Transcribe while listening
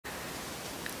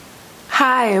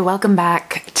Hi, welcome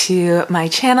back to my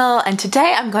channel, and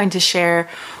today I'm going to share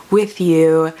with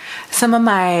you some of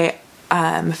my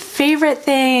favorite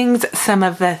things, some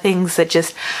of the things that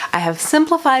just I have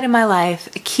simplified in my life,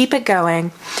 keep it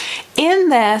going. In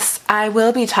this, I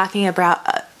will be talking about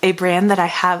a brand that I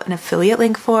have an affiliate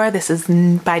link for. This is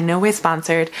by no way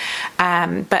sponsored,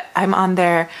 but I'm on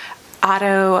their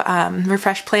auto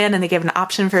refresh plan and they give an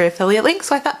option for affiliate link,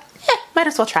 so I thought, might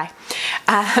as well try.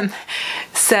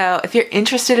 So if you're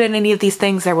interested in any of these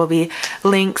things, there will be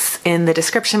links in the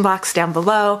description box down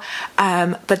below.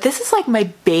 But this is like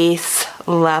my base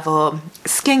level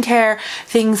skincare,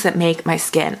 things that make my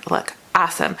skin look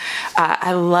awesome.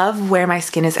 I love where my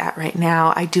skin is at right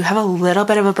now. I do have a little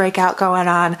bit of a breakout going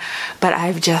on, but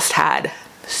I've just had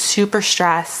super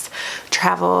stress,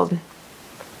 traveled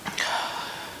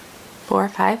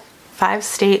five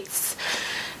states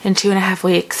in 2.5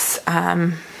 weeks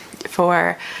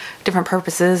for different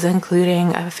purposes,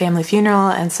 including a family funeral.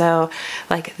 And so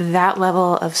like that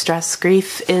level of stress,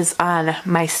 grief is on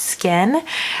my skin.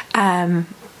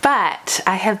 But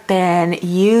I have been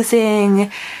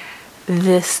using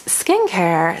this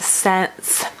skincare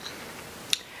since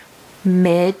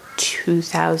mid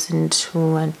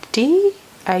 2020.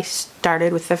 I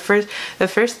started with the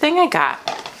first thing I got.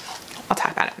 I'll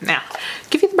talk about it now.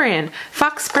 Give you the brand,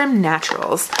 Fox Brim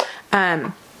Naturals.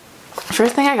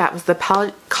 First thing I got was the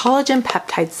collagen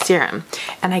peptide serum,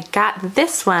 and I got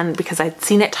this one because I'd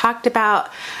seen it talked about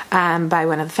by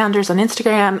one of the founders on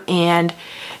Instagram, and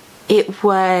it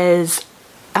was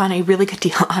on a really good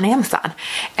deal on Amazon.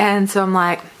 And so I'm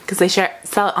like, because they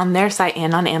sell it on their site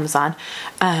and on Amazon,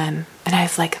 and I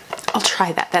was like, I'll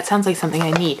try that. That sounds like something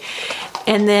I need.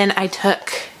 And then I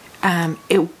took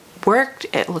it worked,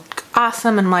 it looked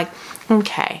awesome, and I'm like,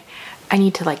 okay, I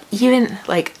need to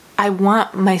I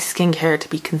want my skincare to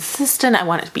be consistent, I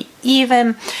want it to be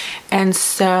even. And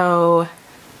so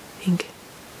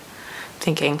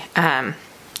thinking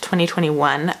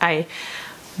 2021, I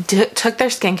took their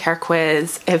skincare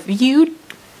quiz. If you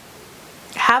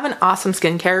have an awesome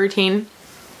skincare routine,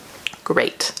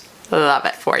 great. Love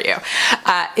it for you.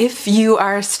 If you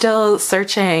are still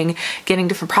searching, getting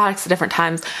different products at different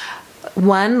times,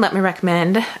 let me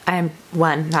recommend, I'm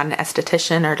not an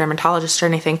esthetician or dermatologist or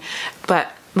anything,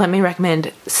 but let me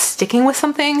recommend sticking with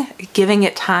something, giving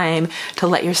it time to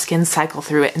let your skin cycle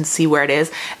through it and see where it is,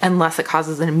 unless it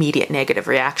causes an immediate negative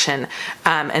reaction.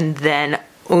 And then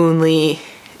only,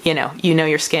 you know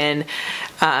your skin,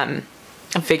 and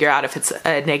figure out if it's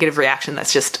a negative reaction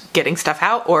that's just getting stuff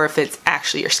out, or if it's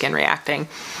actually your skin reacting.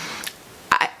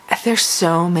 There's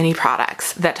so many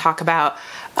products that talk about,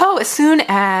 oh, as soon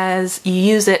as you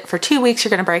use it for 2 weeks, you're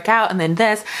gonna break out, and then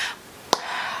this.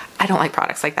 I don't like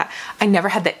products like that. I never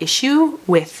had the issue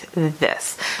with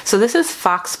this. So this is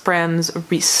Fox Brim's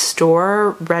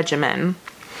Restore Regimen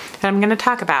that I'm gonna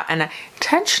talk about, and I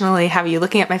intentionally have you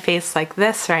looking at my face like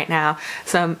this right now.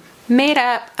 So I'm made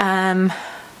up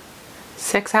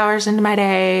 6 hours into my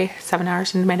day, 7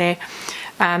 hours into my day.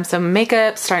 So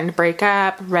makeup starting to break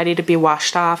up, ready to be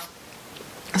washed off.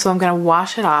 So I'm gonna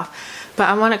wash it off, but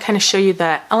I wanna kind of show you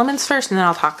the elements first and then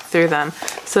I'll talk through them.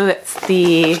 So it's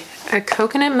the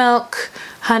coconut milk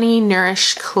honey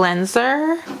nourish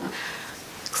cleanser.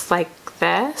 Looks like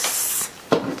this.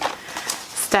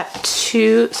 Step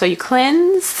 2, so you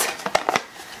cleanse,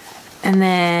 and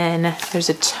then there's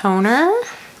a toner,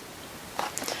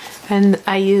 and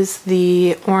I use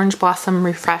the Orange Blossom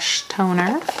Refresh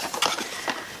toner.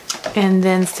 And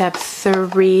then step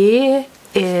 3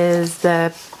 is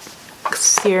the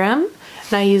serum,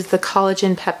 and I use the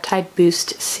Collagen Peptide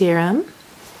Boost Serum.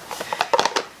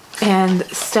 And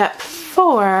step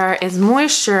 4 is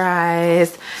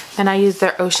moisturize, and I use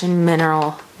their Ocean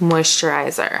Mineral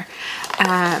Moisturizer.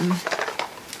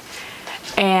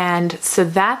 And so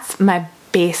that's my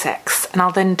basics, and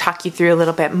I'll then talk you through a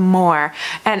little bit more.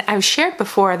 And I've shared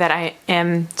before that I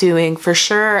am doing for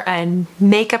sure a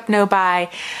makeup no buy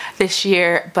this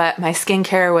year, but my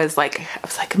skincare was like, I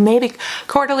was like, maybe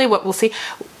quarterly, what we'll see.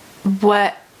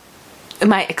 What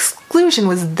my exclusion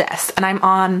was this, and I'm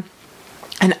on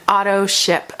an auto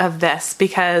ship of this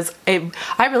because I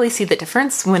really see the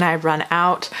difference when I run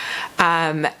out,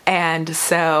 and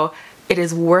so it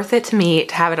is worth it to me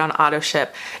to have it on auto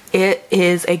ship. It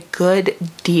is a good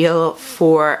deal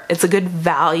it's a good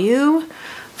value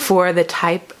for the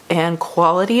type and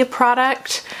quality of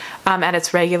product at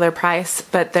its regular price,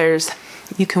 but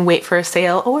you can wait for a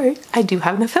sale, or I do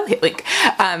have an affiliate link.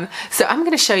 So I'm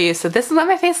gonna show you. So this is what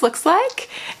my face looks like,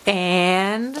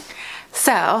 and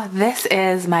so this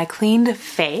is my cleaned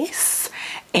face.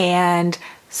 And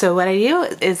so what I do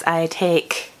is I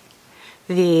take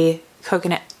the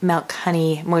coconut milk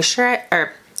honey moisturizer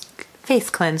or face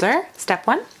cleanser, step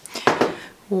 1.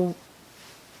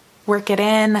 Work it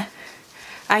in.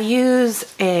 I use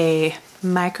a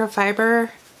microfiber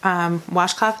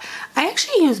washcloth. I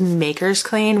actually use Maker's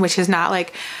Clean, which is not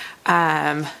like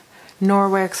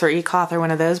Norwix or eCloth or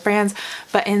one of those brands,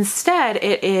 but instead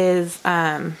it is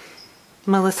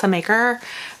Melissa Maker.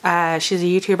 She's a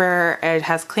YouTuber. It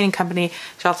has a cleaning company.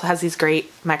 She also has these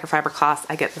great microfiber cloths.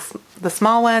 I get the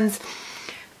small ones.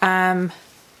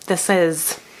 This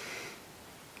is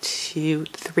 3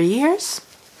 years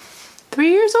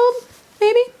old,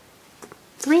 maybe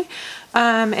 3.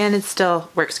 And it still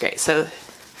works great. So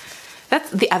that's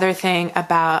the other thing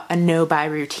about a no-buy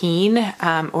routine,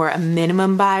 or a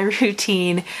minimum buy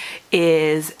routine,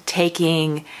 is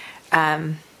taking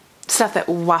stuff that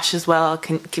washes well,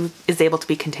 is able to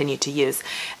be continued to use.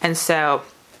 And so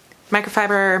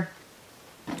microfiber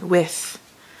with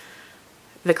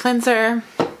the cleanser,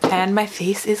 and my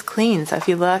face is clean. So if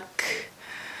you look,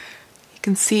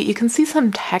 you can see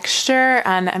some texture.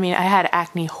 And I mean, I had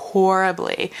acne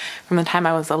horribly from the time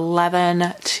I was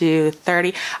 11 to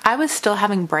 30. I was still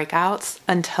having breakouts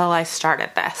until I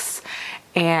started this.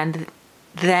 And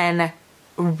then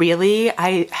really,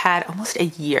 I had almost a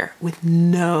year with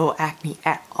no acne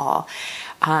at all.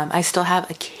 I still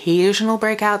have occasional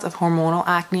breakouts of hormonal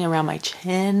acne around my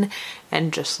chin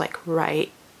and just like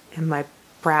right in my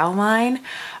brow line.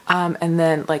 And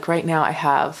then like right now I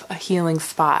have a healing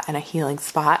spot and a healing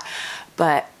spot,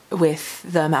 but with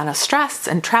the amount of stress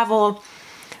and travel,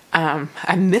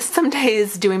 I missed some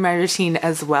days doing my routine,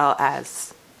 as well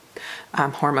as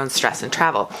hormone stress and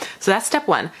travel. So that's step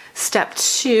 1. Step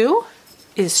 2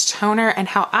 is toner, and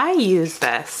how I use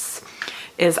this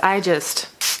is I just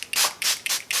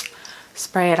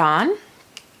spray it on,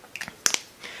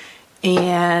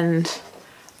 and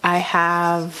I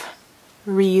have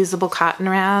reusable cotton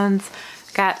rounds.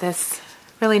 Got this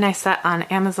really nice set on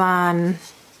Amazon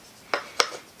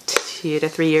 2 to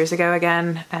 3 years ago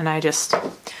again, and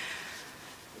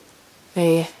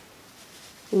they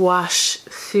wash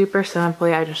super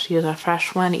simply. I just use a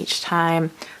fresh one each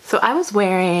time. So I was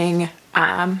wearing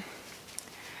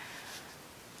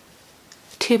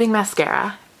tubing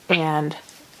mascara, and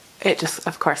it just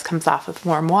of course comes off with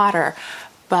warm water,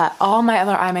 but all my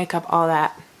other eye makeup, all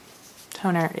that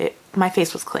toner, my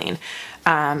face was clean.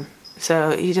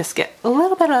 So you just get a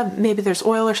little bit of, maybe there's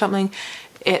oil or something.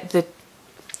 The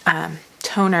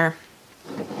toner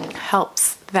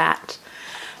helps that.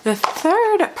 The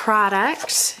third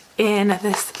product in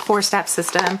this 4-step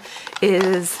system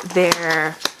is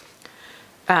their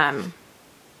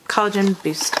collagen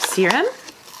boost serum,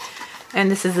 and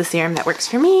this is the serum that works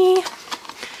for me.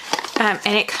 And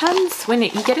it comes, when you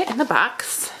get it in the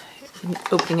box, I'm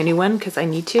opening a new one because I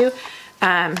need to,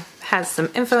 has some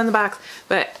info in the box,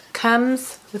 but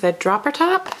comes with a dropper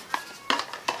top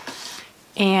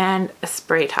and a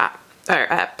spray top, or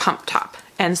a pump top.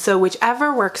 And so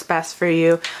whichever works best for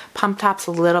you. Pump top's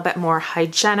a little bit more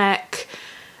hygienic.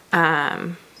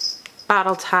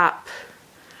 Bottle top,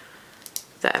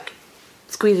 the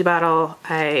squeezy bottle,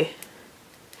 I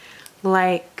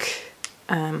like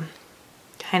kind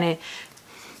of,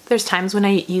 there's times when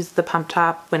I use the pump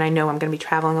top when I know I'm going to be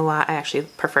traveling a lot. I actually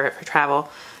prefer it for travel,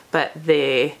 but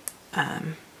when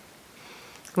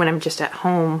I'm just at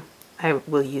home, I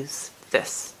will use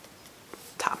this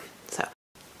top.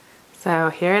 So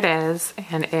here it is,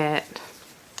 and I'm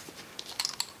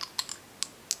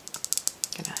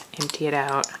gonna empty it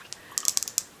out.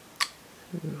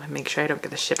 Make sure I don't get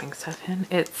the shipping stuff in.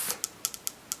 It's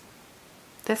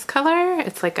this color.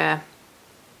 It's like a,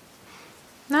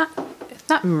 it's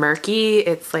not murky.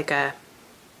 It's like a,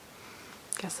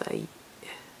 I guess a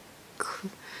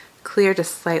clear to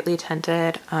slightly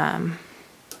tinted, but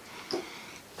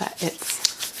it's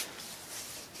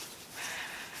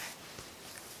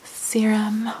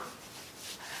serum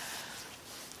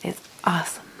is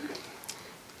awesome.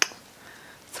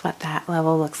 That's what that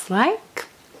level looks like.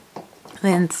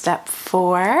 Then step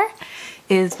 4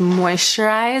 is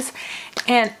moisturize.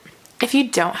 And if you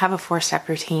don't have a 4-step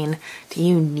routine, do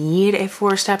you need a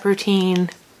 4-step routine?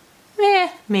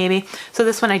 Maybe. So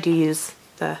this one I do use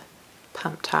the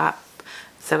pump top.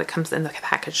 So it comes in the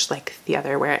package like the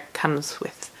other, where it comes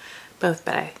with both,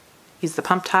 but I use the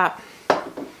pump top.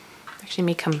 Actually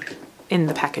may come in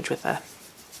the package with a,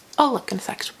 oh look in a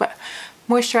sec, but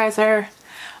moisturizer.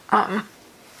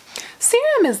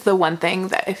 Serum is the one thing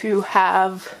that if you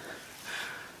have,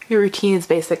 your routine is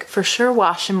basic, for sure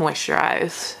wash and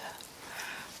moisturize.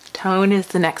 Tone is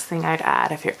the next thing I'd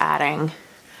add if you're adding.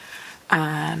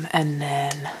 And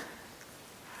then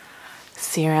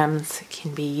serums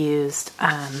can be used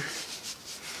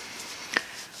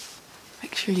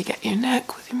Make sure you get your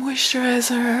neck with your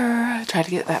moisturizer. I try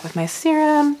to get that with my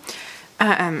serum.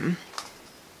 Let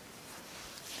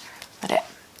it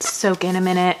soak in a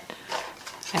minute.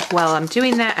 And while I'm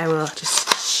doing that, I will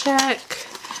just check.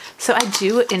 So I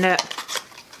do end up,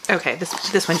 okay,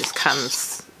 this one just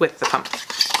comes with the pump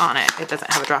on it. It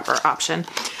doesn't have a dropper option.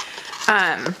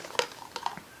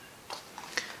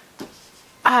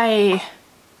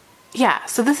 Yeah,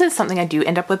 so this is something I do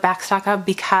end up with backstock of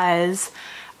because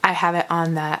I have it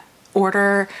on that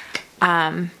order,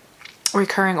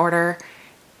 recurring order,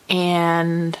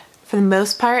 and for the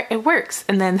most part it works.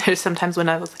 And then there's sometimes when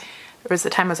there was a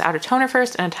time I was out of toner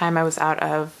first and a time I was out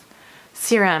of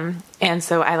serum, and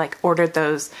so I like ordered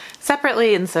those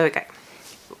separately, and so it got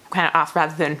kind of off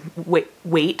rather than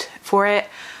wait for it,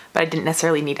 but I didn't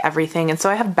necessarily need everything. And so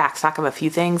I have backstock of a few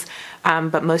things,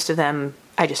 but most of them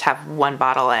I just have one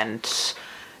bottle and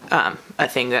a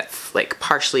thing that's like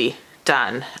partially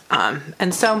done.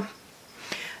 And so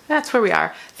that's where we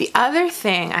are. The other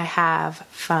thing I have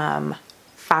from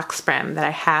Foxbrim that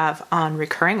I have on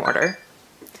recurring order,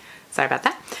 sorry about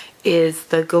that, is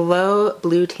the Glow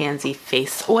Blue Tansy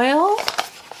Face Oil.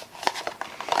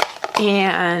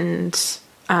 And it's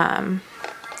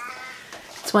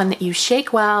one that you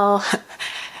shake well.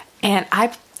 And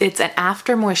it's an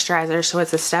after moisturizer, so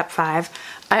it's a step 5.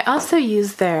 I also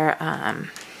use their,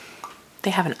 they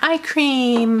have an eye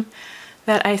cream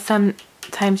that I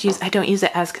sometimes use. I don't use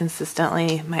it as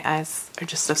consistently. My eyes are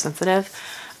just so sensitive.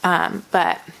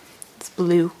 But it's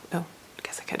blue. Oh, I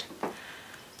guess I could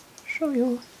show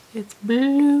you. It's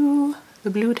blue. The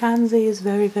Blue Tansy is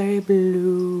very, very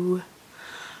blue.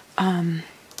 And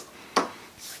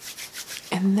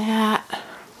that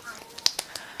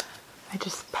I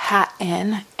just pat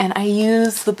in, and I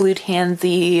use the Blue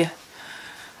Tansy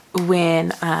when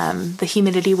the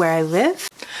humidity where I live.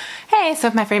 Hey, so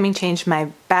if my framing changed, my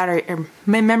battery or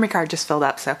my memory card just filled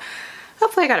up, so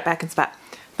hopefully I got it back in spot.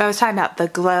 But I was talking about the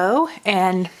Glow,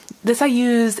 and this I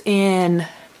use in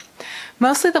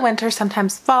mostly the winter,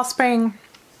 sometimes fall, spring,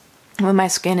 when my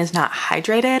skin is not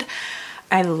hydrated.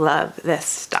 I love this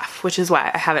stuff, which is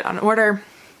why I have it on order.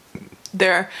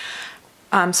 Their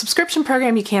subscription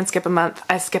program, you can skip a month.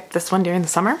 I skipped this one during the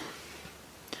summer.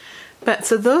 But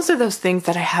so those are those things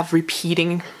that I have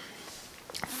repeating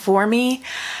for me.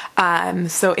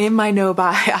 So in my no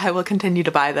buy, I will continue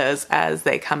to buy those as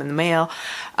they come in the mail.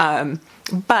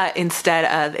 But instead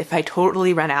of, if I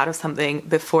totally run out of something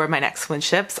before my next one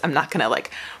ships, I'm not gonna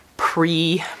like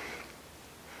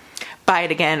buy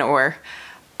it again or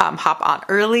hop on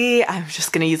early. I'm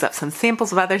just gonna use up some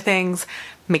samples of other things.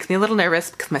 Makes me a little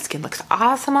nervous because my skin looks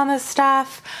awesome on this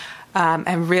stuff.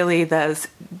 And really those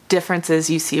differences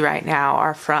you see right now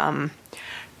are from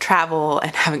travel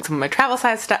and having some of my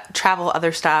travel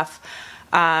other stuff.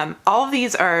 All of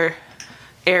these are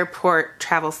airport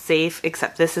travel safe,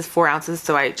 except this is 4 ounces,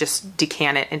 so I just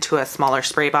decant it into a smaller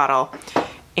spray bottle.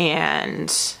 And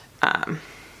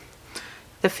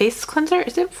the face cleanser,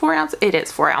 is it 4 ounces? It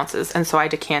is 4 ounces, and so I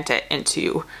decant it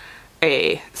into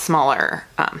a smaller,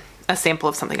 a sample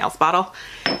of something else bottle.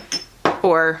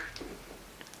 Or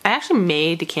I actually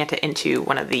may decant it into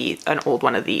an old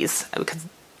one of these, because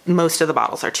most of the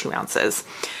bottles are 2 ounces.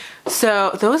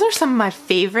 So those are some of my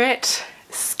favorite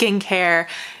skincare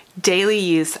daily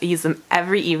use. I use them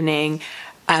every evening.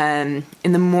 In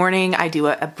the morning, I do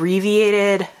an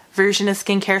abbreviated version of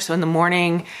skincare. So in the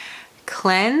morning,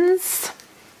 cleanse,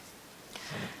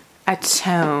 I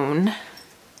tone,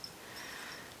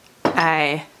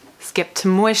 I skip to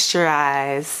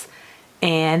moisturize,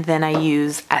 and then I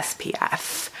use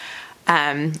SPF.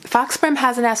 Foxbrim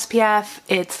has an SPF.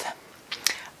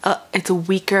 It's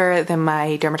weaker than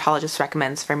my dermatologist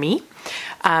recommends for me,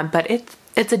 but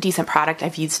it's a decent product.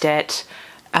 I've used it.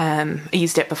 I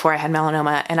used it before I had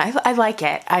melanoma, and I like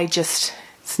it.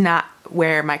 It's not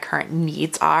where my current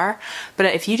needs are, but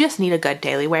if you just need a good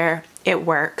daily wear, it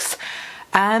works.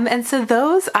 And so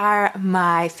those are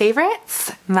my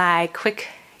favorites, my quick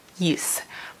use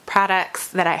products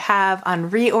that I have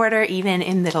on reorder, even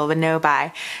in middle of a no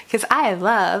buy, because I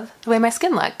love the way my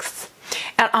skin looks.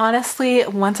 And honestly,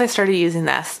 once I started using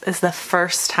this, is the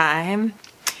first time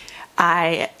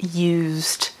I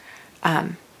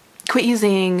quit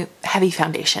using heavy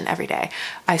foundation every day.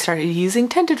 I started using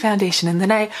tinted foundation, and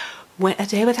then I went a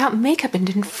day without makeup and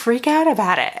didn't freak out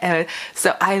about it.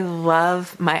 So I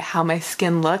love how my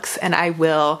skin looks, and I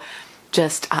will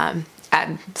just add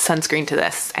sunscreen to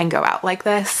this and go out like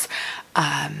this.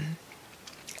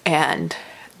 And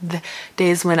the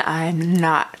days when I'm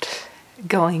not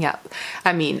going out,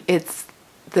 I mean,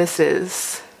 this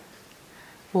is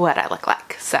what I look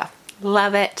like. So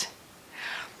love it.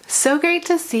 So great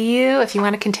to see you. If you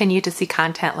want to continue to see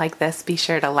content like this, be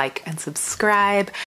sure to like and subscribe.